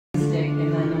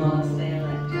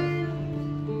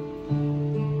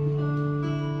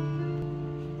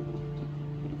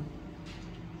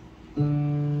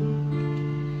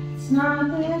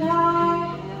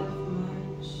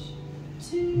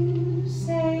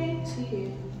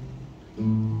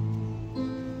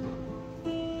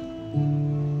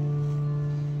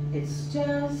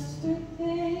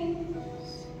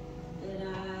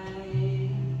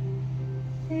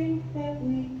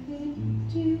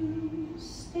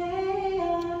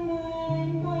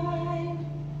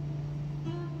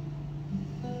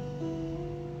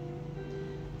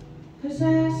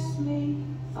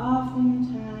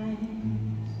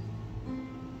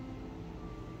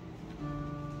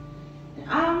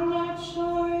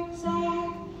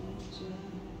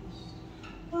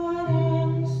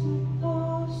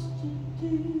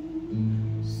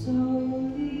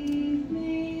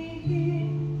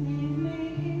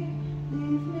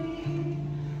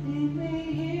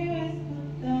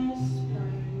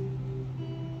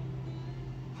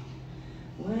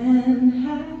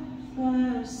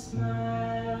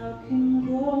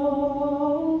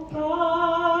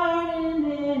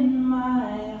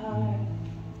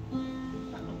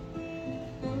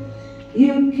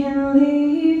You can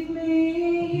leave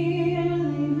me here,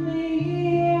 leave me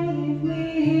here, leave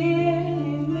me here,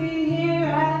 leave me here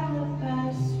at the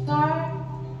best part.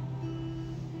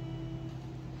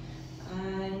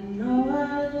 I know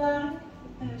I like the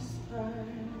best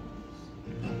parts.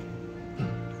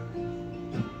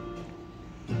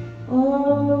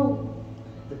 Oh,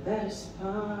 the best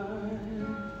parts.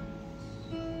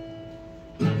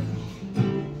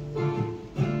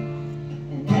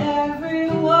 And every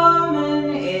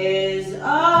woman is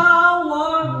a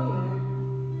warrior.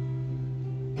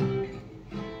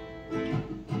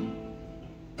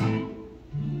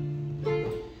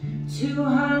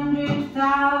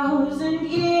 200,000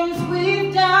 years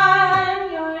we've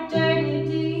done your dirty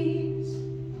deeds.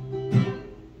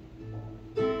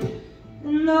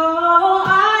 No,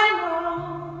 I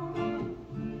know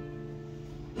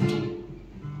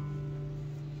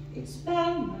it's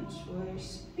been much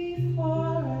worse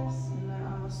before us, and I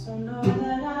also know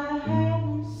that I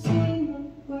haven't seen the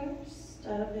worst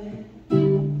of it.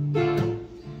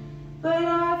 But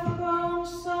I've grown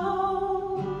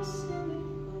so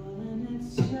cynical, and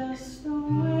it's just the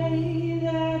way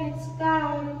that it's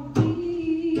gotta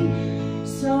be.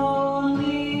 So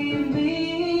leave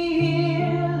me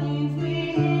here, leave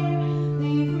me here,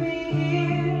 leave me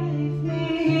here, leave me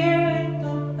here at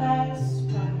the best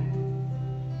part.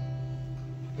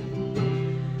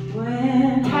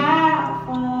 When half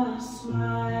a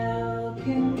smile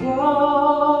can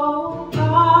grow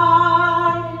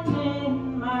garden in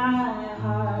my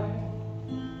heart.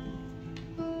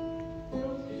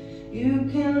 You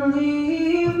can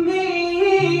leave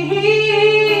me here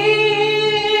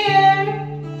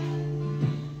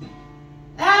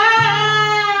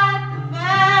at the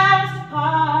best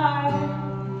part.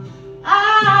 I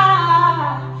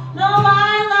know I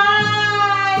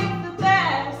like the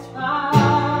best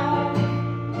part.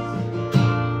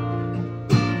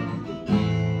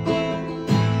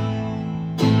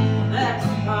 Best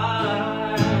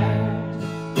part.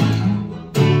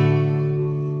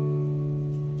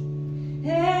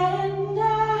 And I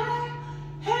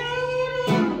hate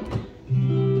it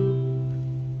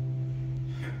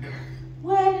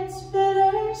when it's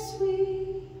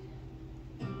bittersweet.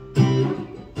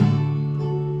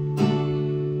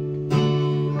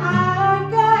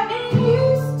 I've gotten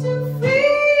used to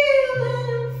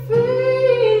feeling free.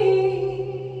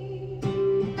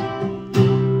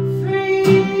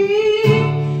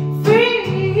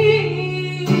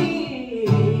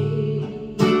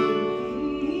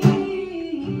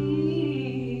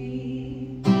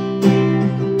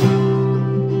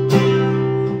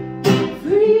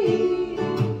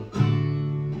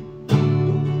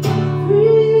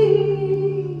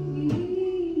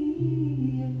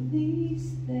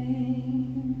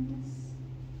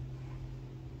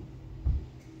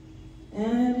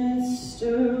 And it's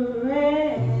true.